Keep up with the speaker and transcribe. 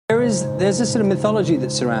There's a sort of mythology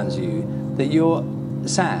that surrounds you that you're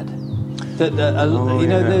sad. That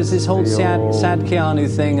there's this whole sad Keanu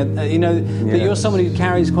thing. That you're somebody who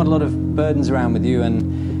carries quite a lot of burdens around with you,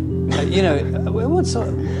 and what's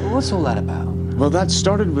all that about? Well, that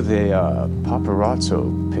started with a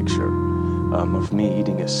paparazzo picture of me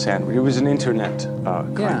eating a sandwich. It was an internet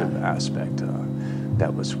kind of aspect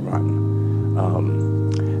that was run,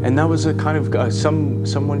 and that was a kind of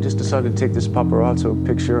someone just decided to take this paparazzo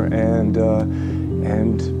picture and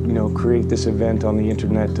create this event on the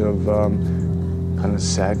internet of kind of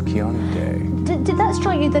sad Keanu Day. Did that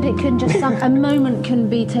strike you that it can just a moment can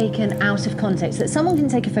be taken out of context? That someone can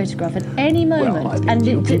take a photograph at any moment,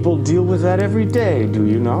 people deal with that every day, do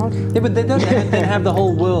you not? Yeah, but they don't have the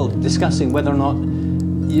whole world discussing whether or not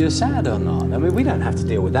you're sad or not. I mean, we don't have to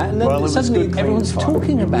deal with that. And then suddenly everyone's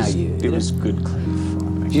talking about you. It was good, clean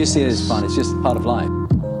fun. You see it as fun. It's just part of life.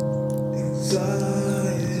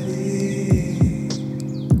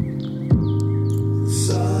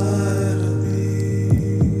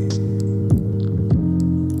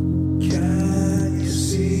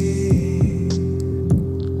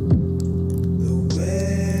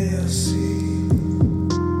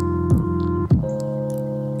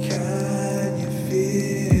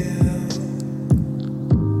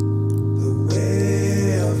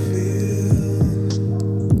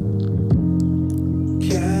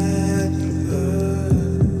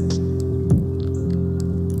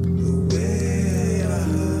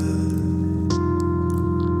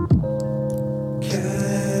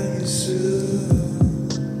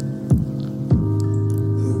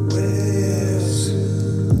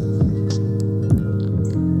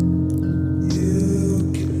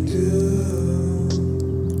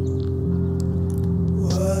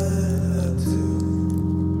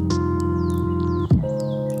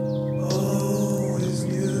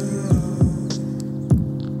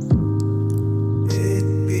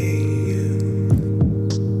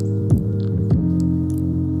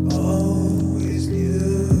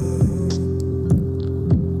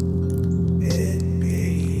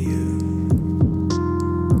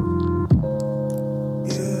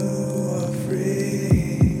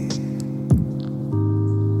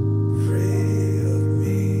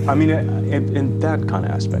 I mean, in that kind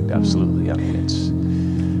of aspect, absolutely. I mean,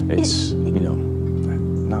 it's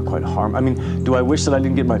not quite harm. I mean, do I wish that I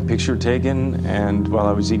didn't get my picture taken and while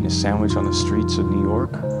I was eating a sandwich on the streets of New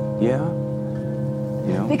York? Yeah.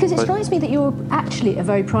 Because it strikes me that you're actually a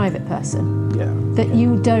very private person. Yeah. That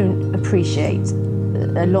you don't appreciate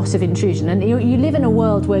a lot of intrusion, and you live in a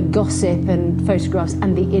world where gossip and photographs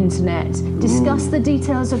and the internet discuss the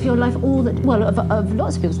details of your life of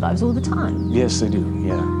lots of people's lives all the time. Yes, they do.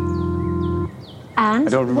 Yeah.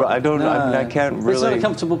 And I can't really. It's not a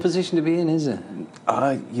comfortable position to be in, is it?